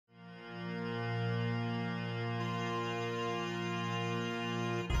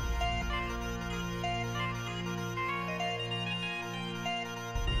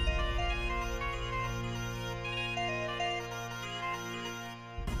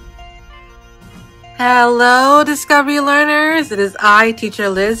Hello, Discovery Learners. It is I, Teacher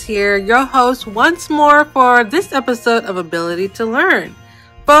Liz here, your host once more for this episode of Ability to Learn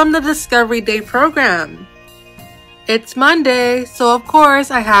from the Discovery Day program. It's Monday, so of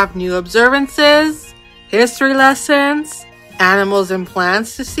course I have new observances, history lessons, animals and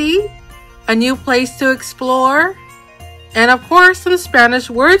plants to see, a new place to explore, and of course some Spanish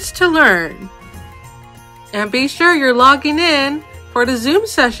words to learn. And be sure you're logging in for the Zoom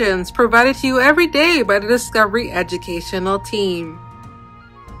sessions provided to you every day by the Discovery Educational Team.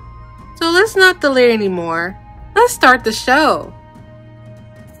 So let's not delay anymore. Let's start the show.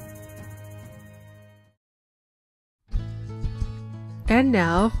 And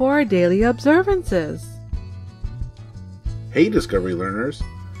now for our daily observances. Hey Discovery Learners,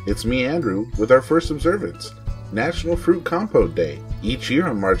 it's me Andrew with our first observance, National Fruit Compote Day. Each year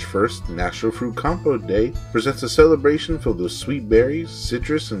on March 1st, National Fruit Compote Day presents a celebration filled with sweet berries,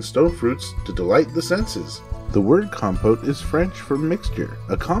 citrus, and stone fruits to delight the senses. The word compote is French for mixture.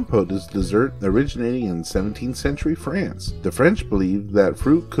 A compote is dessert originating in 17th century France. The French believed that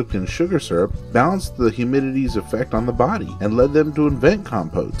fruit cooked in sugar syrup balanced the humidity's effect on the body and led them to invent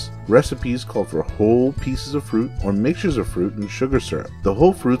compotes. Recipes call for whole pieces of fruit or mixtures of fruit and sugar syrup. The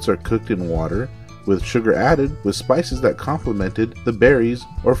whole fruits are cooked in water, with sugar added, with spices that complemented the berries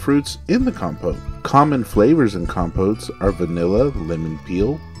or fruits in the compote. Common flavors in compotes are vanilla, lemon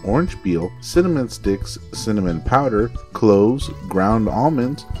peel, orange peel, cinnamon sticks, cinnamon powder, cloves, ground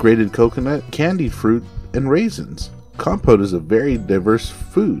almonds, grated coconut, candied fruit, and raisins. Compote is a very diverse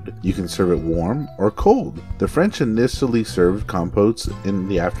food. You can serve it warm or cold. The French initially served compotes in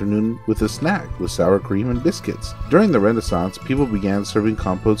the afternoon with a snack with sour cream and biscuits. During the Renaissance, people began serving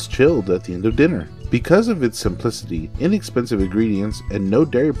compotes chilled at the end of dinner. Because of its simplicity, inexpensive ingredients, and no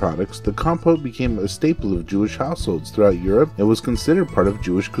dairy products, the compote became a staple of Jewish households throughout Europe and was considered part of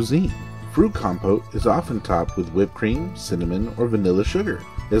Jewish cuisine. Fruit compote is often topped with whipped cream, cinnamon, or vanilla sugar.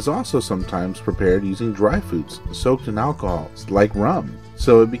 It is also sometimes prepared using dry fruits soaked in alcohol, like rum,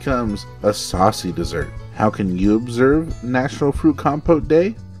 so it becomes a saucy dessert. How can you observe National Fruit Compote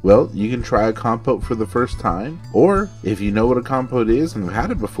Day? Well, you can try a compote for the first time, or if you know what a compote is and have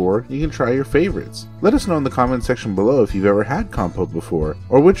had it before, you can try your favorites. Let us know in the comment section below if you've ever had compote before,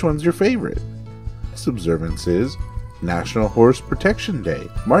 or which one's your favorite. This observance is National Horse Protection Day.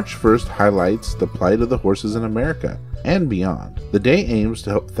 March 1st highlights the plight of the horses in America and beyond. The day aims to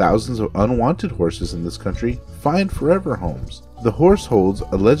help thousands of unwanted horses in this country find forever homes. The horse holds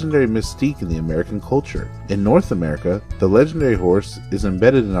a legendary mystique in the American culture. In North America, the legendary horse is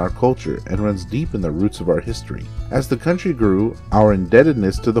embedded in our culture and runs deep in the roots of our history. As the country grew, our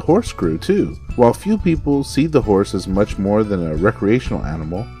indebtedness to the horse grew too. While few people see the horse as much more than a recreational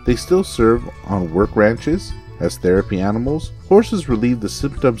animal, they still serve on work ranches. As therapy animals, horses relieve the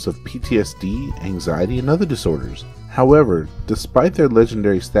symptoms of PTSD, anxiety, and other disorders. However, despite their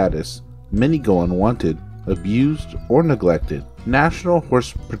legendary status, many go unwanted, abused, or neglected. National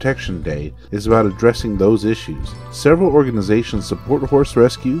Horse Protection Day is about addressing those issues. Several organizations support horse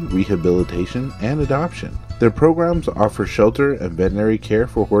rescue, rehabilitation, and adoption. Their programs offer shelter and veterinary care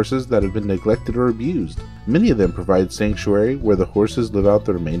for horses that have been neglected or abused. Many of them provide sanctuary where the horses live out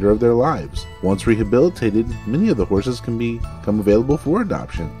the remainder of their lives. Once rehabilitated, many of the horses can become available for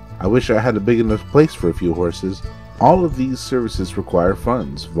adoption. I wish I had a big enough place for a few horses. All of these services require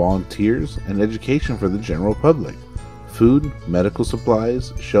funds, volunteers, and education for the general public. Food, medical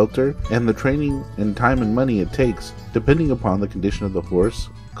supplies, shelter, and the training and time and money it takes, depending upon the condition of the horse,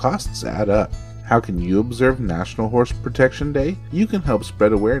 costs add up. How can you observe National Horse Protection Day? You can help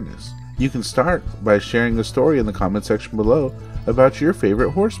spread awareness. You can start by sharing a story in the comment section below about your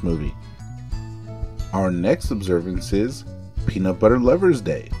favorite horse movie. Our next observance is Peanut Butter Lovers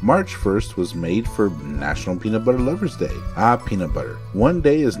Day. March 1st was made for National Peanut Butter Lovers Day. Peanut butter. One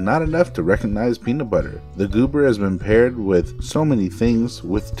day is not enough to recognize peanut butter. The goober has been paired with so many things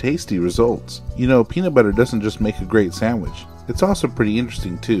with tasty results. You know, peanut butter doesn't just make a great sandwich. It's also pretty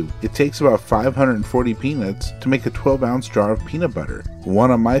interesting too. It takes about 540 peanuts to make a 12-ounce jar of peanut butter.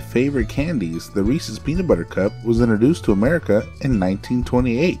 One of my favorite candies, the Reese's Peanut Butter Cup, was introduced to America in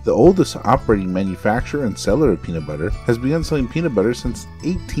 1928. The oldest operating manufacturer and seller of peanut butter has begun selling peanut butter since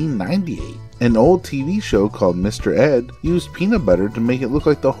 1898. An old TV show called Mr. Ed used peanut butter to make it look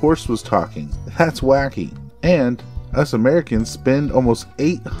like the horse was talking. That's wacky. And us Americans spend almost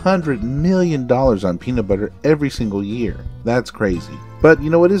 $800 million on peanut butter every single year. That's crazy. But you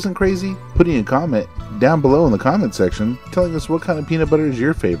know what isn't crazy? Putting a comment down below in the comment section telling us what kind of peanut butter is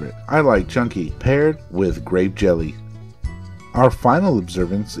your favorite. I like chunky, paired with grape jelly. Our final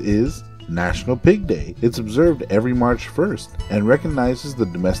observance is National Pig Day. It's observed every March 1st and recognizes the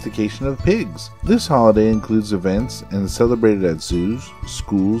domestication of pigs. This holiday includes events and is celebrated at zoos,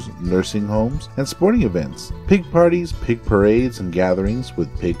 schools, nursing homes, and sporting events. Pig parties, pig parades, and gatherings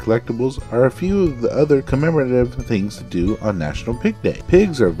with pig collectibles are a few of the other commemorative things to do on National Pig Day.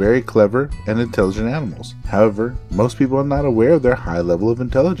 Pigs are very clever and intelligent animals. However, most people are not aware of their high level of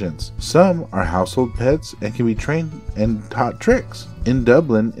intelligence. Some are household pets and can be trained and taught tricks. In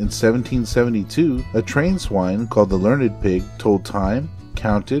Dublin in 1772, a trained swine called the Learned Pig told time,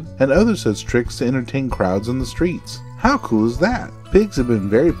 counted, and other such tricks to entertain crowds on the streets. How cool is that? Pigs have been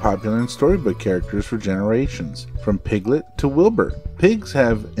very popular in storybook characters for generations, from Piglet to Wilbur. Pigs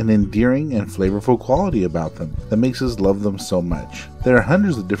have an endearing and flavorful quality about them that makes us love them so much. There are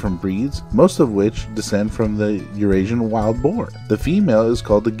hundreds of different breeds, most of which descend from the Eurasian wild boar. The female is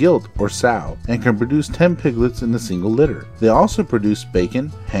called a gilt or sow and can produce 10 piglets in a single litter. They also produce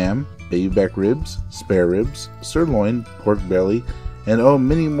bacon, ham, baby back ribs, spare ribs, sirloin, pork belly, and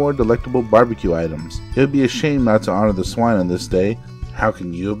many more delectable barbecue items. It would be a shame not to honor the swine on this day. How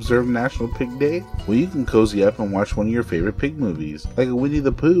can you observe National Pig Day? Well, you can cozy up and watch one of your favorite pig movies, like a Winnie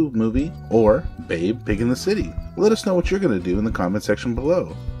the Pooh movie or Babe, Pig in the City. Let us know what you're going to do in the comment section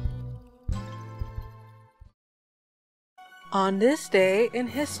below. On this day in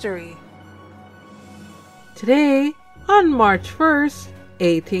history. Today, on March 1st,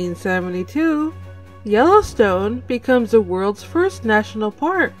 1872, Yellowstone becomes the world's first national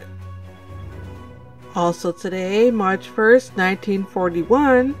park. Also today, March 1st,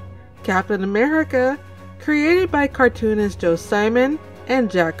 1941, Captain America, created by cartoonist Joe Simon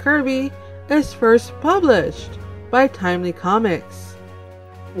and Jack Kirby, is first published by Timely Comics.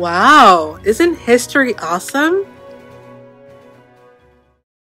 Wow, isn't history awesome?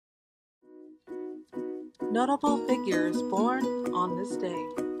 Notable figures born on this day.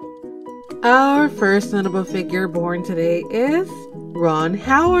 Our first notable figure born today is Ron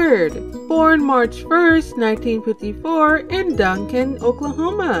Howard, born March 1st, 1954 in Duncan,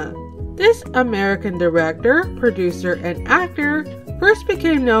 Oklahoma. This American director, producer, and actor first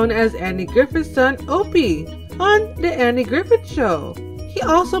became known as Andy Griffith's son Opie on The Andy Griffith Show. He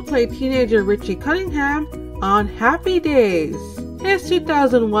also played teenager Richie Cunningham on Happy Days. His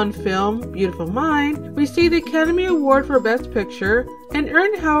 2001 film, Beautiful Mind, received the Academy Award for Best Picture and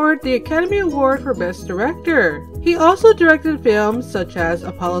earned Howard the Academy Award for Best Director. He also directed films such as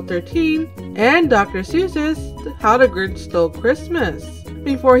Apollo 13 and Dr. Seuss's How the Grinch Stole Christmas.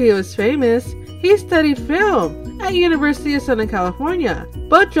 Before he was famous, he studied film at University of Southern California,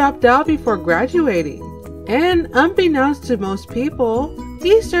 but dropped out before graduating. And unbeknownst to most people,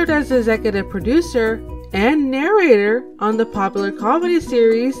 he served as executive producer and narrator on the popular comedy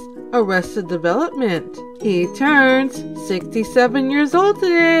series Arrested Development. He turns 67 years old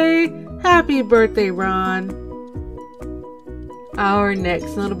today. Happy birthday, Ron. Our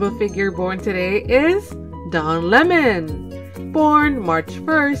next notable figure born today is Don Lemon, born March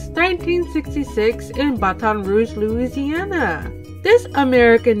 1st, 1966 in Baton Rouge, Louisiana. This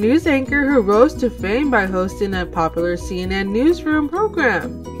American news anchor who rose to fame by hosting a popular CNN newsroom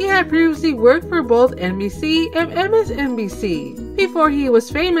program. He had previously worked for both NBC and MSNBC. Before he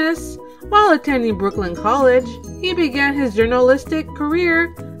was famous, while attending Brooklyn College, he began his journalistic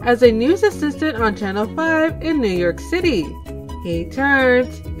career as a news assistant on Channel 5 in New York City. He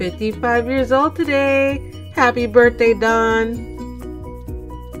turns 55 years old today. Happy birthday, Don.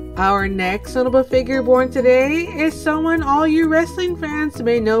 Our next notable figure born today is someone all you wrestling fans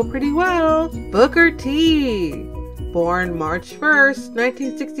may know pretty well, Booker T. Born March 1st,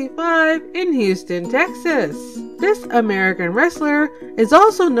 1965 in Houston, Texas. This American wrestler is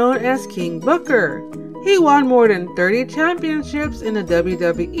also known as King Booker. He won more than 30 championships in the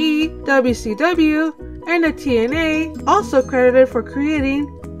WWE, WCW, and the TNA, also credited for creating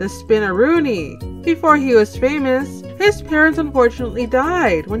the Spinaroonie. Before he was famous, his parents unfortunately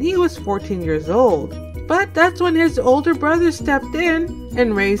died when he was 14 years old. But that's when his older brother stepped in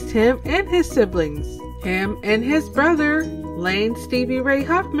and raised him and his siblings. Him and his brother, Lane Stevie Ray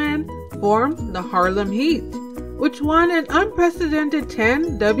Huffman, formed the Harlem Heat, which won an unprecedented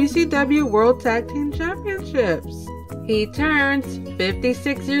 10 WCW World Tag Team Championships. He turns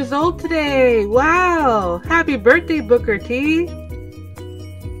 56 years old today. Wow! Happy birthday, Booker T.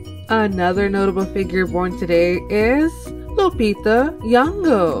 Another notable figure born today is Lupita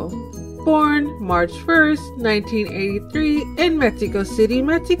Nyong'o. Born March 1st, 1983 in Mexico City,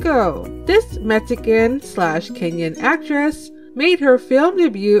 Mexico. This Mexican/Kenyan actress made her film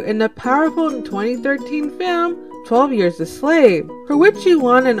debut in the powerful 2013 film 12 Years a Slave, for which she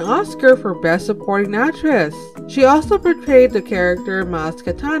won an Oscar for Best Supporting Actress. She also portrayed the character Maz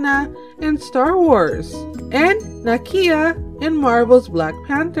Kanata in Star Wars, and Nakia in Marvel's Black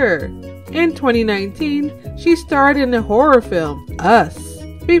Panther. In 2019, she starred in the horror film Us.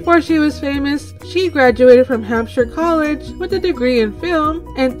 Before she was famous, she graduated from Hampshire College with a degree in film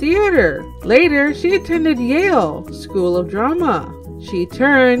and theater. Later, she attended Yale School of Drama. She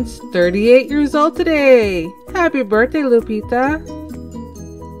turns 38 years old today. Happy birthday, Lupita.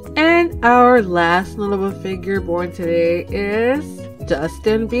 And our last notable figure born today is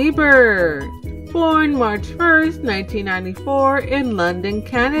Justin Bieber. Born March 1st, 1994 in London,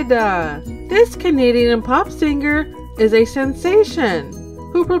 Canada. This Canadian pop singer is a sensation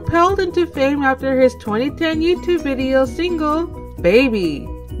who propelled into fame after his 2010 YouTube video single, Baby,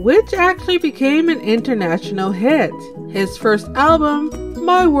 which actually became an international hit. His first album,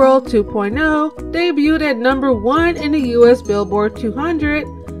 My World 2.0, debuted at number 1 in the US Billboard 200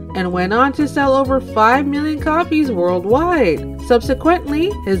 and went on to sell over 5 million copies worldwide.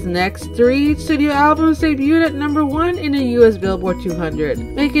 Subsequently, his next 3 studio albums debuted at number 1 in the US Billboard 200,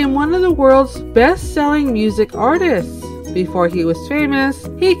 making him one of the world's best-selling music artists. Before he was famous,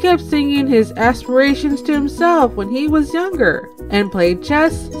 he kept singing his aspirations to himself when he was younger, and played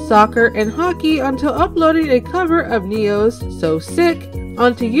chess, soccer, and hockey until uploading a cover of Neo's So Sick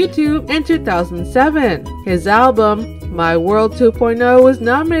onto YouTube in 2007. His album, My World 2.0, was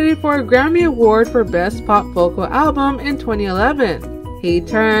nominated for a Grammy Award for Best Pop Vocal Album in 2011. He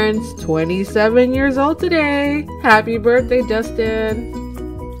turns 27 years old today. Happy birthday, Justin.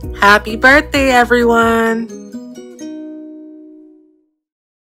 Happy birthday, everyone.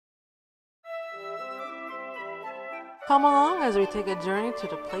 Come along as we take a journey to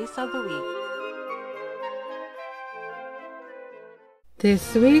the place of the week.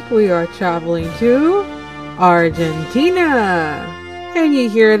 This week we are traveling to Argentina. And you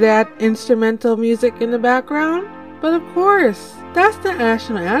hear that instrumental music in the background? But of course, that's the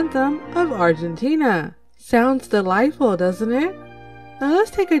national anthem of Argentina. Sounds delightful, doesn't it? Now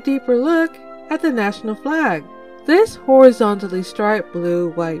let's take a deeper look at the national flag. This horizontally striped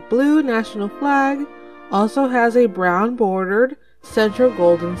blue, white, blue national flag also has a brown bordered central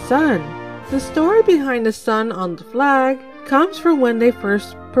golden sun. The story behind the sun on the flag comes from when they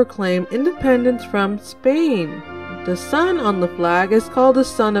first proclaimed independence from Spain. The sun on the flag is called the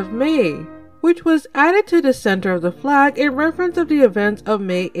Sun of May, which was added to the center of the flag in reference of the events of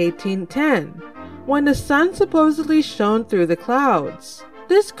May 1810, when the sun supposedly shone through the clouds.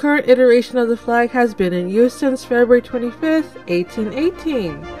 This current iteration of the flag has been in use since February 25th,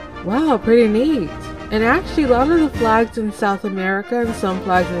 1818. Wow, pretty neat. And actually, a lot of the flags in South America and some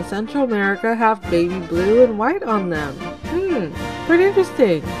flags in Central America have baby blue and white on them. Pretty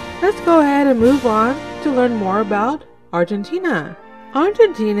interesting. Let's go ahead and move on to learn more about Argentina.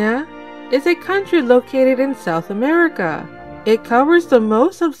 Argentina is a country located in South America. It covers the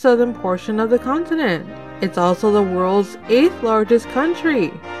most of southern portion of the continent. It's also the world's 8th largest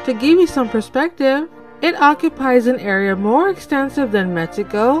country. To give you some perspective, it occupies an area more extensive than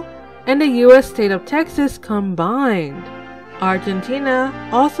Mexico and the U.S. state of Texas combined. Argentina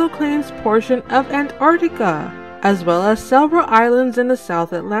also claims portion of Antarctica, as well as several islands in the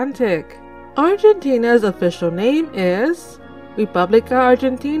South Atlantic. Argentina's official name is República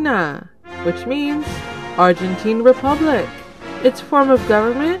Argentina, which means Argentine Republic. Its form of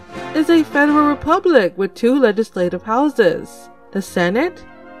government is a federal republic with 2 legislative houses, the Senate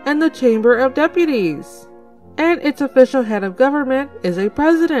and the Chamber of Deputies. And its official head of government is a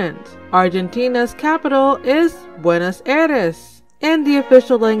president. Argentina's capital is Buenos Aires, and the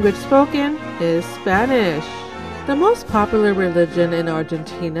official language spoken is Spanish. The most popular religion in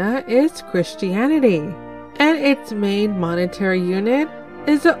Argentina is Christianity, and its main monetary unit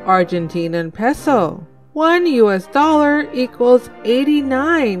is the Argentine peso. $1 US equals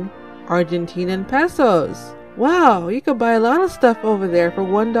 89 Argentine pesos. Wow, you could buy a lot of stuff over there for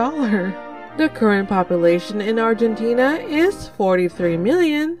 $1. The current population in Argentina is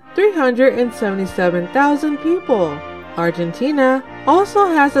 43,377,000 people. Argentina also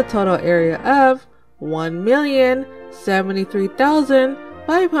has a total area of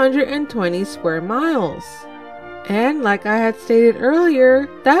 1,073,520 square miles. And like I had stated earlier,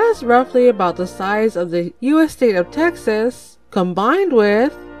 that is roughly about the size of the U.S. state of Texas combined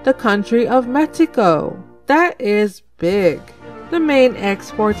with the country of Mexico. That is big. The main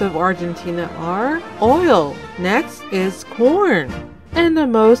exports of Argentina are oil. Next is corn. And the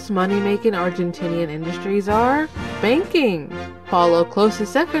most money-making Argentinian industries are banking, followed closely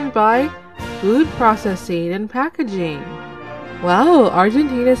second by food processing and packaging. Wow,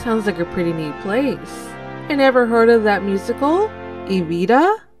 Argentina sounds like a pretty neat place. I never heard of that musical,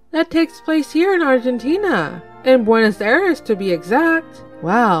 Evita? That takes place here in Argentina, in Buenos Aires to be exact.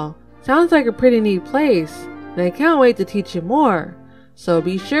 Wow, sounds like a pretty neat place, and I can't wait to teach you more. So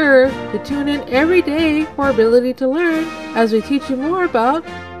be sure to tune in every day for Ability to Learn as we teach you more about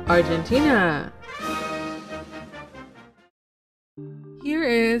Argentina. Here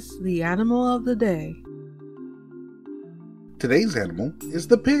is the animal of the day. Today's animal is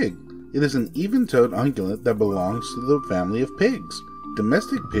the pig. It is an even-toed ungulate that belongs to the family of pigs.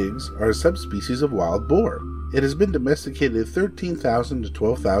 Domestic pigs are a subspecies of wild boar. It has been domesticated 13,000 to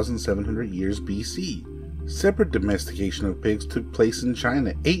 12,700 years BC. Separate domestication of pigs took place in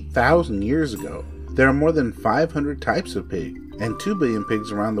China 8,000 years ago. There are more than 500 types of pig, and 2 billion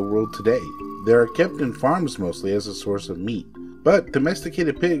pigs around the world today. They are kept in farms mostly as a source of meat. But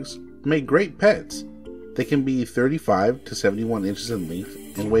domesticated pigs make great pets. They can be 35 to 71 inches in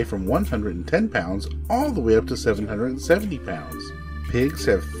length and weigh from 110 pounds all the way up to 770 pounds. Pigs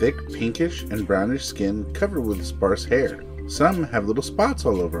have thick pinkish and brownish skin covered with sparse hair. Some have little spots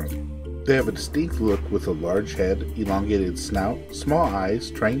all over them. They have a distinct look with a large head, elongated snout, small eyes,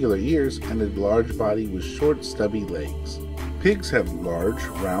 triangular ears, and a large body with short, stubby legs. Pigs have large,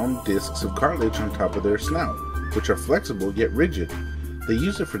 round discs of cartilage on top of their snout, which are flexible yet rigid. They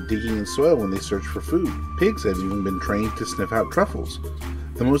use it for digging in soil when they search for food. Pigs have even been trained to sniff out truffles,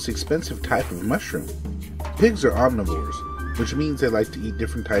 the most expensive type of mushroom. Pigs are omnivores, which means they like to eat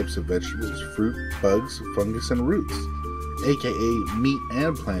different types of vegetables, fruit, bugs, fungus, and roots, aka meat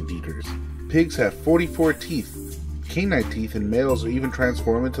and plant eaters. Pigs have 44 teeth. Canine teeth in males are even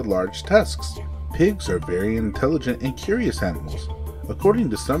transformed into large tusks. Pigs are very intelligent and curious animals. According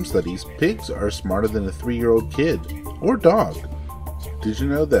to some studies, pigs are smarter than a 3-year-old kid, or dog. Did you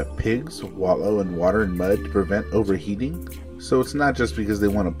know that pigs wallow in water and mud to prevent overheating? So it's not just because they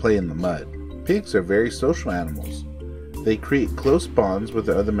want to play in the mud. Pigs are very social animals. They create close bonds with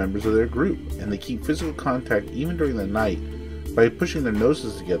the other members of their group, and they keep physical contact even during the night by pushing their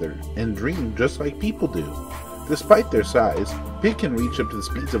noses together and dream just like people do. Despite their size, pigs can reach up to the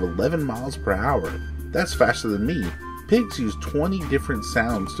speeds of 11 miles per hour. That's faster than me. Pigs use 20 different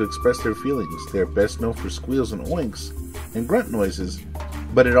sounds to express their feelings. They are best known for squeals and oinks and grunt noises,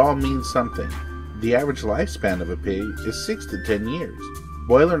 but it all means something. The average lifespan of a pig is 6 to 10 years.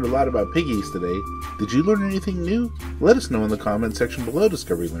 Boy, I learned a lot about piggies today. Did you learn anything new? Let us know in the comment section below,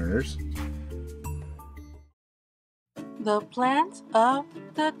 Discovery Learners. The plant of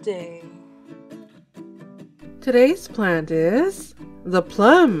the day. Today's plant is the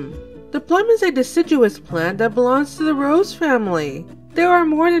plum. The plum is a deciduous plant that belongs to the rose family. There are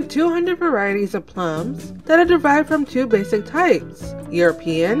more than 200 varieties of plums that are derived from 2 basic types,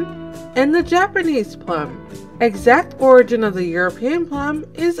 European and the Japanese plum. Exact origin of the European plum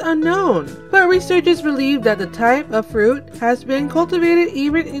is unknown, but researchers believe that the type of fruit has been cultivated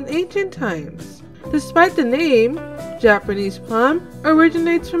even in ancient times. Despite the name, Japanese plum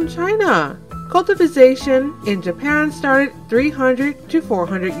originates from China. Cultivation in Japan started 300 to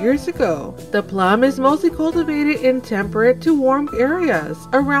 400 years ago. The plum is mostly cultivated in temperate to warm areas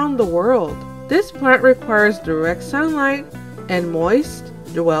around the world. This plant requires direct sunlight and moist,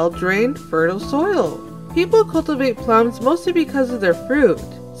 well-drained, fertile soil. People cultivate plums mostly because of their fruit.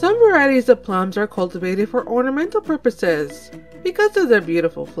 Some varieties of plums are cultivated for ornamental purposes because of their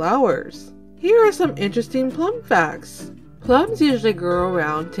beautiful flowers. Here are some interesting plum facts. Plums usually grow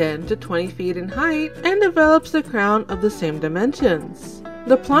around 10 to 20 feet in height and develops the crown of the same dimensions.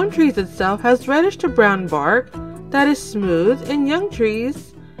 The plum tree itself has reddish to brown bark that is smooth in young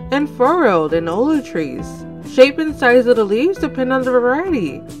trees and furrowed in older trees. Shape and size of the leaves depend on the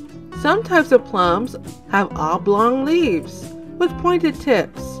variety. Some types of plums have oblong leaves with pointed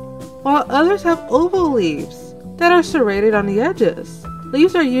tips, while others have oval leaves that are serrated on the edges.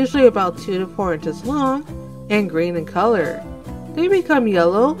 Leaves are usually about 2 to 4 inches long and green in color. They become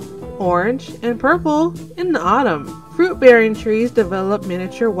yellow, orange, and purple in the autumn. Fruit-bearing trees develop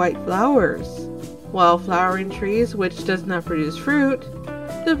miniature white flowers, while flowering trees, which does not produce fruit,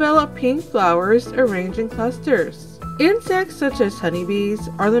 develop pink flowers arranged in clusters. Insects such as honeybees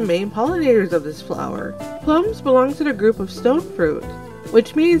are the main pollinators of this flower. Plums belong to the group of stone fruit,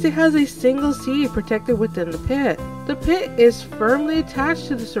 which means it has a single seed protected within the pit. The pit is firmly attached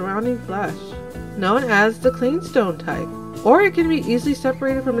to the surrounding flesh, known as the clingstone type, or it can be easily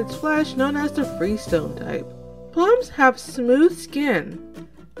separated from its flesh, known as the freestone type. Plums have smooth skin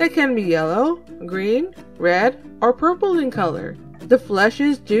that can be yellow, green, red, or purple in color. The flesh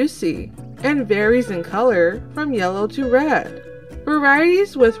is juicy and varies in color from yellow to red.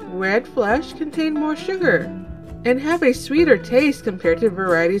 Varieties with red flesh contain more sugar and have a sweeter taste compared to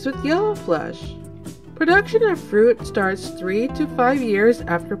varieties with yellow flesh. Production of fruit starts 3 to 5 years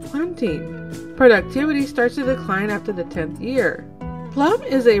after planting. Productivity starts to decline after the 10th year. Plum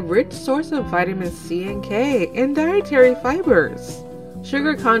is a rich source of vitamin C and K and dietary fibers.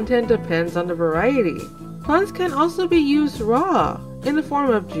 Sugar content depends on the variety. Plums can also be used raw, in the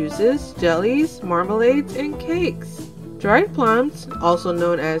form of juices, jellies, marmalades, and cakes. Dried plums, also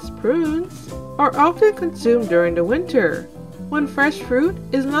known as prunes, are often consumed during the winter, when fresh fruit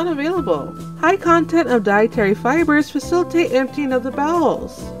is not available. High content of dietary fibers facilitate emptying of the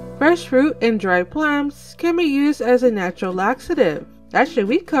bowels. Fresh fruit and dried plums can be used as a natural laxative. Actually,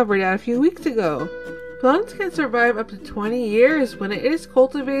 we covered that a few weeks ago. Plums can survive up to 20 years when it is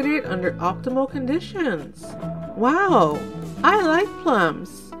cultivated under optimal conditions. Wow, I like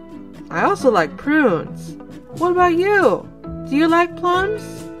plums. I also like prunes. What about you? Do you like plums?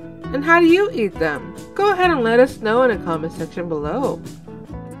 And how do you eat them? Go ahead and let us know in the comment section below.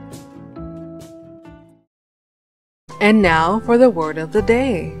 And now for the word of the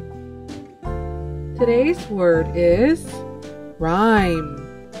day. Today's word is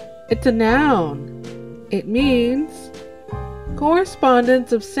rhyme. It's a noun. It means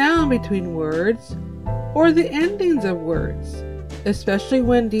correspondence of sound between words or the endings of words, especially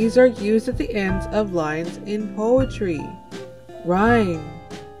when these are used at the ends of lines in poetry. Rhyme.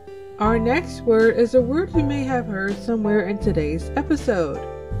 Our next word is a word you may have heard somewhere in today's episode.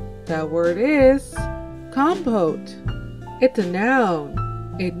 That word is compote. It's a noun.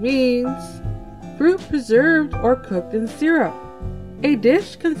 It means fruit preserved or cooked in syrup. A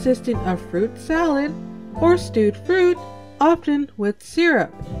dish consisting of fruit salad or stewed fruit, often with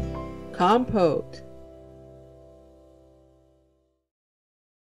syrup. Compote.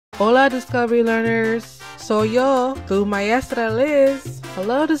 Hola, Discovery Learners. Soy yo, tu maestra Liz.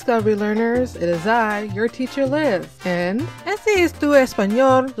 Hello, Discovery Learners. It is I, your teacher Liz. And este es tu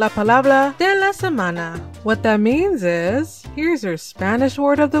español, la palabra de la semana. What that means is, here's your Spanish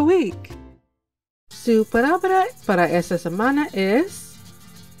word of the week. Su palabra para esta semana es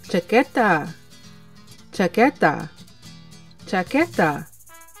chaqueta. Chaqueta. Chaqueta,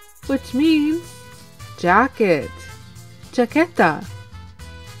 which means jacket. Chaqueta.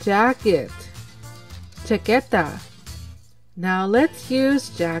 Jacket. Chaqueta. Now let's use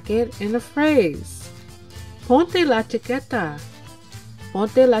jacket in a phrase. Ponte la chaqueta.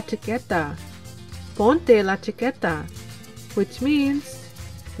 Ponte la chaqueta. Ponte la chaqueta, which means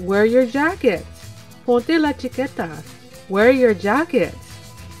wear your jacket. Ponte la chaqueta. Wear your jacket.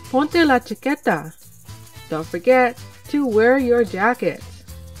 Ponte la chaqueta. Don't forget to wear your jacket.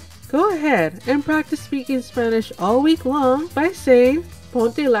 Go ahead and practice speaking Spanish all week long by saying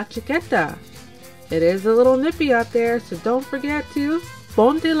ponte la chaqueta. It is a little nippy out there, so don't forget to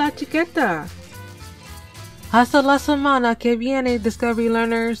ponte la chaqueta. Hasta la semana que viene, Discovery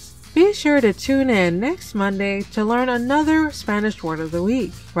Learners. Be sure to tune in next Monday to learn another Spanish word of the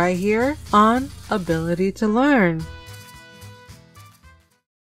week, right here on Ability to Learn.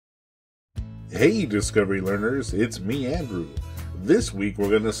 Hey Discovery Learners, it's me Andrew. This week we're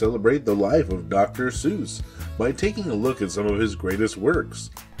going to celebrate the life of Dr. Seuss by taking a look at some of his greatest works.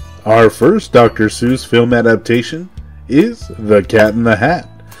 Our first Dr. Seuss film adaptation is The Cat in the Hat.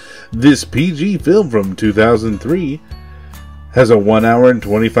 This PG film from 2003 has a 1 hour and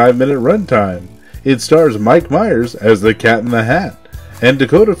 25 minute runtime. It stars Mike Myers as the Cat in the Hat and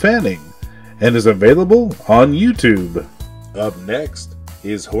Dakota Fanning and is available on YouTube. Up next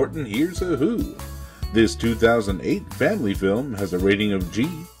is Horton Hears a Who. This 2008 family film has a rating of G,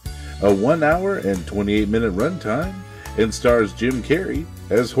 a 1 hour and 28 minute runtime, and stars Jim Carrey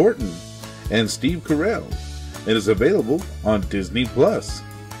as Horton and Steve Carell, and is available on Disney+.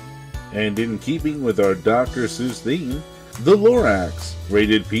 And in keeping with our Dr. Seuss theme, The Lorax,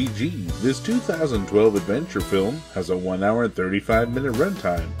 rated PG. This 2012 adventure film has a 1 hour and 35 minute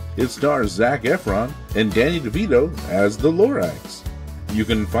runtime. It stars Zac Efron and Danny DeVito as the Lorax. You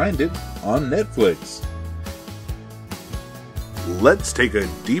can find it on Netflix. Let's take a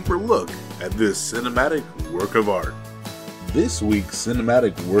deeper look at this cinematic work of art. This week's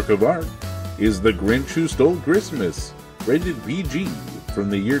cinematic work of art is The Grinch Who Stole Christmas, rated PG, from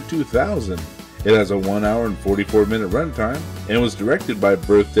the year 2000. It has a 1 hour and 44 minute runtime and was directed by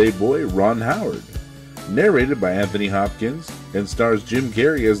birthday boy Ron Howard, narrated by Anthony Hopkins, and stars Jim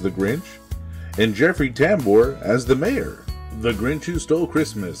Carrey as the Grinch and Jeffrey Tambor as the mayor. The Grinch Who Stole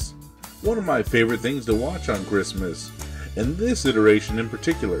Christmas, one of my favorite things to watch on Christmas, and this iteration in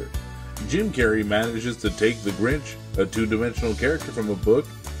particular. Jim Carrey manages to take the Grinch, a two-dimensional character from a book,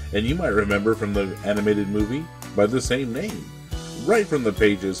 and you might remember from the animated movie by the same name, right from the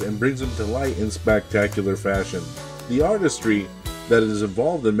pages, and brings him to light in spectacular fashion. The artistry that is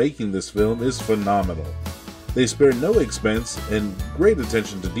involved in making this film is phenomenal. They spare no expense and great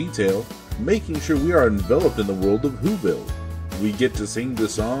attention to detail, making sure we are enveloped in the world of Whoville. We get to sing the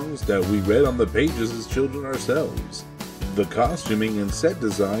songs that we read on the pages as children ourselves. The costuming and set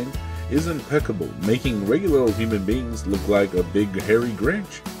design is impeccable, making regular old human beings look like a big hairy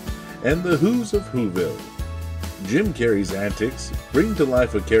Grinch. And the Who's of Whoville. Jim Carrey's antics bring to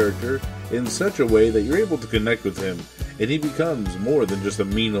life a character in such a way that you're able to connect with him, and he becomes more than just a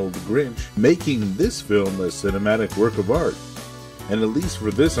mean old Grinch, making this film a cinematic work of art. And at least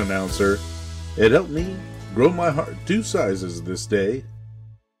for this announcer, it helped me grow my heart 2 sizes this day.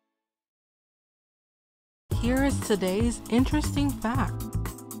 Here is today's interesting fact.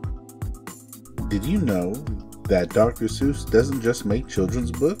 Did you know that Dr. Seuss doesn't just make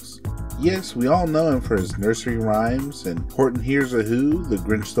children's books? Yes, we all know him for his nursery rhymes and Horton Hears a Who, The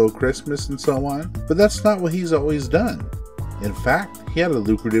Grinch Stole Christmas, and so on, but that's not what he's always done. In fact, he had a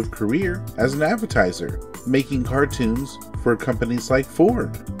lucrative career as an advertiser, making cartoons for companies like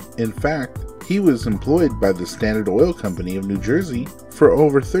Ford. In fact, he was employed by the Standard Oil Company of New Jersey for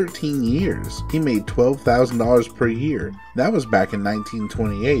over 13 years. He made $12,000 per year. That was back in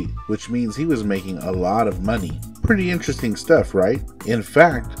 1928, which means he was making a lot of money. Pretty interesting stuff, right? In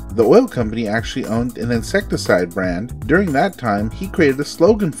fact, the oil company actually owned an insecticide brand. During that time, he created a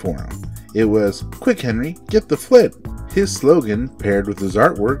slogan for him. It was, "Quick Henry, get the flip." His slogan, paired with his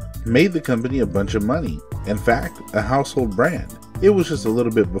artwork, made the company a bunch of money. In fact, a household brand. It was just a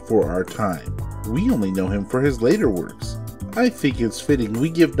little bit before our time. We only know him for his later works. I think it's fitting we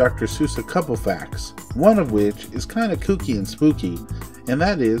give Dr. Seuss a couple facts, one of which is kind of kooky and spooky, and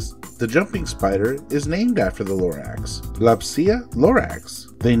that is, the jumping spider is named after the Lorax, Lapsia lorax.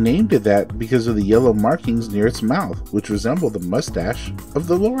 They named it that because of the yellow markings near its mouth, which resemble the mustache of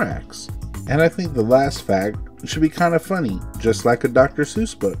the Lorax. And I think the last fact should be kind of funny, just like a Dr.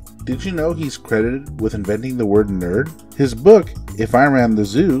 Seuss book. Did you know he's credited with inventing the word nerd? His book, If I Ran the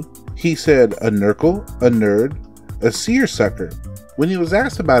Zoo, he said a nurgle, a nerd, a seersucker. When he was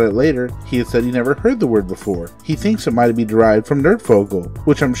asked about it later, he had said he never heard the word before. He thinks it might be derived from Nerdvogel,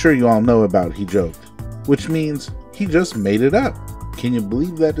 which I'm sure you all know about, he joked. Which means he just made it up. Can you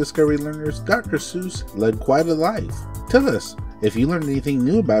believe that, Discovery learners? Dr. Seuss led quite a life. Tell us if you learned anything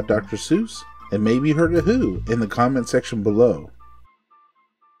new about Dr. Seuss, and maybe heard a who in the comment section below.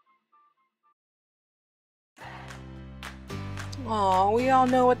 Aw, we all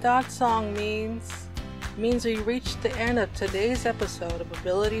know what that song means. It means we reached the end of today's episode of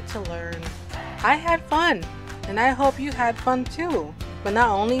Ability to Learn. I had fun, and I hope you had fun too. But not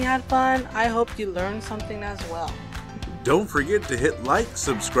only had fun, I hope you learned something as well. Don't forget to hit like,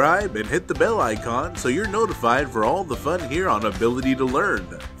 subscribe, and hit the bell icon so you're notified for all the fun here on Ability to Learn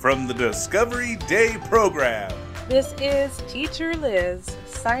from the Discovery Day program. This is Teacher Liz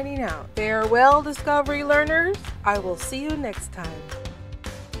signing out. Farewell, Discovery learners. I will see you next time.